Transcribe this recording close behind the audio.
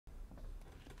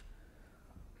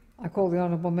I call the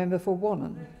honourable member for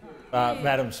Wannon.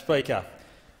 Madam Speaker,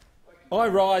 I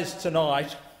rise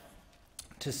tonight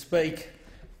to speak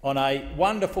on a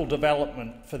wonderful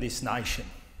development for this nation,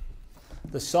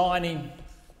 the signing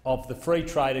of the free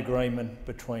trade agreement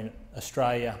between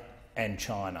Australia and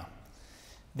China.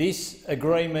 This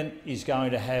agreement is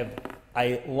going to have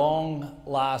a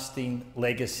long-lasting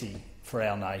legacy for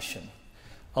our nation,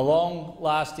 a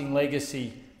long-lasting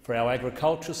legacy for our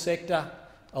agricultural sector,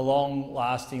 a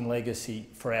long-lasting legacy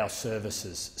for our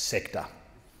services sector.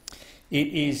 It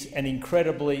is an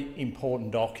incredibly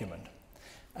important document,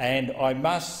 and I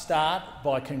must start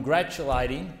by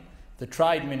congratulating the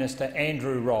Trade Minister,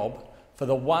 Andrew Robb, for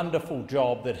the wonderful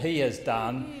job that he has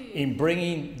done in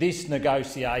bringing this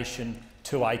negotiation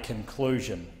to a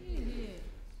conclusion.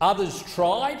 Others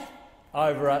tried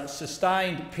over a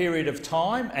sustained period of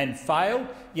time and failed,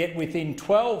 yet within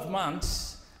 12 months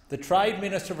the Trade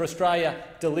Minister of Australia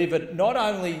delivered not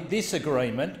only this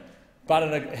agreement, but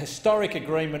a historic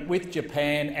agreement with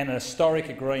Japan and a historic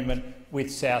agreement with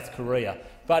South Korea.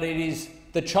 But it is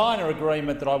the China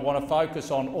agreement that I want to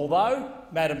focus on, although,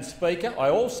 Madam Speaker, I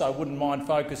also wouldn't mind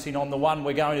focusing on the one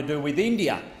we're going to do with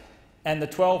India and the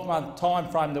 12-month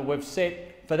timeframe that we've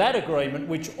set for that agreement,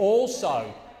 which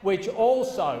also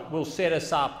will set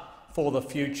us up for the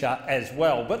future as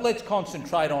well. But let's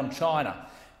concentrate on China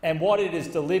and what it has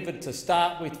delivered to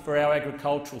start with for our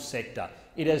agricultural sector.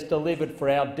 It has delivered for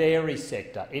our dairy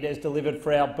sector. It has delivered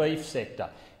for our beef sector.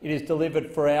 It has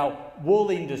delivered for our wool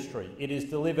industry. It has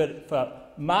delivered for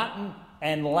mutton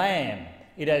and lamb.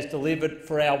 It has delivered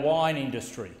for our wine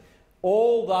industry.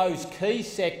 All those key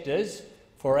sectors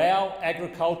for our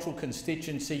agricultural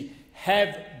constituency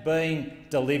have been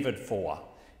delivered for,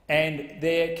 and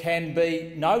there can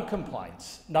be no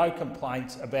complaints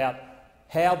about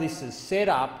how this has set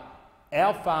up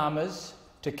our farmers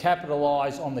to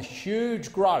capitalise on the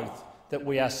huge growth that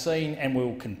we are seeing and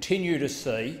will continue to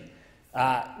see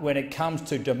when it comes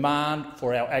to demand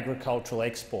for our agricultural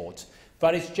exports.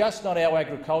 But it's just not our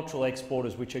agricultural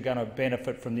exporters which are going to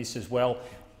benefit from this as well,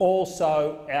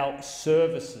 also our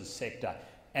services sector.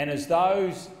 And as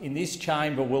those in this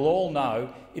chamber will all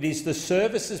know, it is the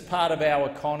services part of our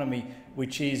economy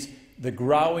which is the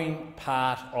growing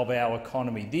part of our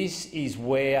economy. This is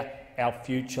where our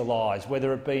future lies,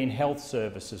 whether it be in health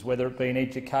services, whether it be in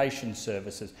education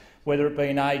services, whether it be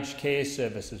in aged care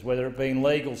services, whether it be in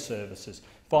legal services,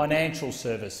 financial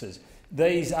services.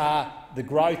 These are the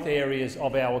growth areas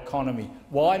of our economy.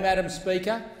 Why, Madam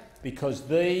Speaker? Because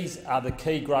these are the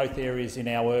key growth areas in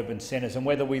our urban centres, and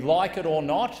whether we like it or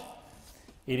not,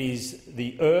 it is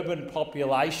the urban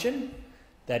population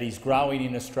that is growing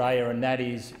in Australia, and that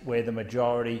is where the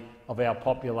majority of our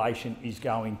population is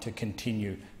going to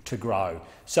continue to grow.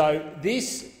 So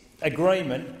this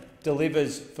agreement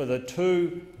delivers for the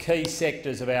two key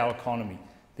sectors of our economy,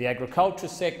 the agriculture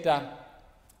sector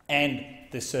and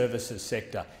the services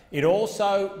sector. It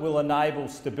also will enable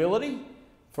stability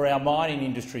for our mining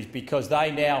industries because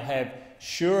they now have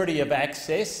surety of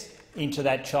access into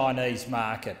that Chinese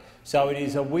market. So it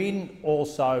is a win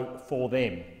also for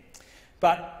them.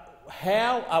 But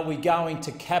how are we going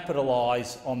to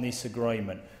capitalise on this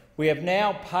agreement? We have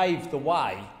now paved the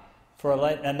way for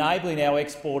enabling our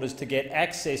exporters to get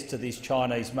access to this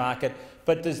Chinese market,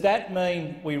 but does that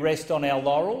mean we rest on our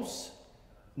laurels?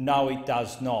 No, it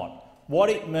does not. What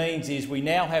it means is we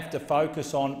now have to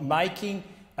focus on making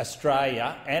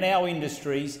Australia and our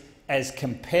industries as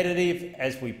competitive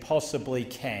as we possibly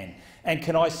can. And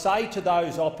can I say to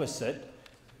those opposite,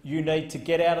 you need to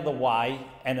get out of the way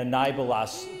and enable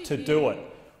us to do it.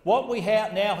 What we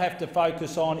now have to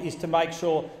focus on is to make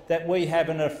sure that we have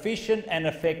an efficient and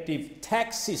effective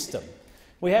tax system.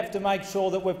 We have to make sure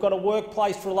that we've got a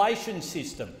workplace relations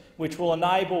system which will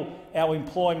enable our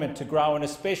employment to grow and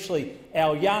especially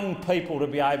our young people to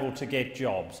be able to get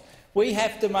jobs. We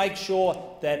have to make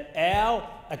sure that our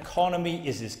economy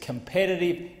is as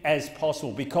competitive as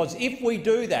possible, because if we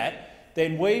do that,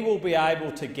 then we will be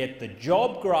able to get the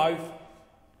job growth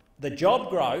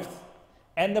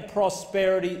and the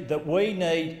prosperity that we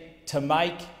need to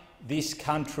make this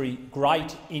country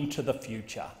great into the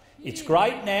future. It's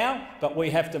great now, but we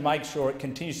have to make sure it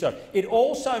continues so. It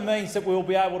also means that we'll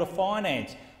be able to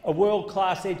finance a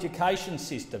world-class education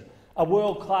system, a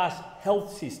world-class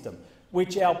health system,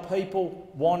 which our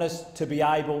people want us to be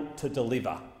able to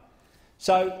deliver.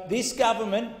 So this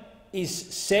government is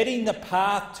setting the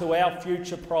path to our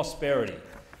future prosperity.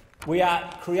 We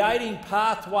are creating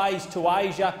pathways to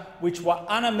Asia which were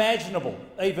unimaginable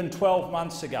even 12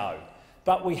 months ago.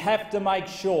 But we have to make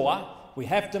sure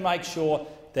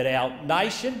that our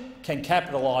nation can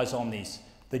capitalise on this.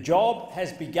 The job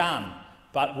has begun,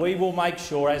 but we will make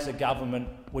sure as a government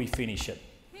we finish it.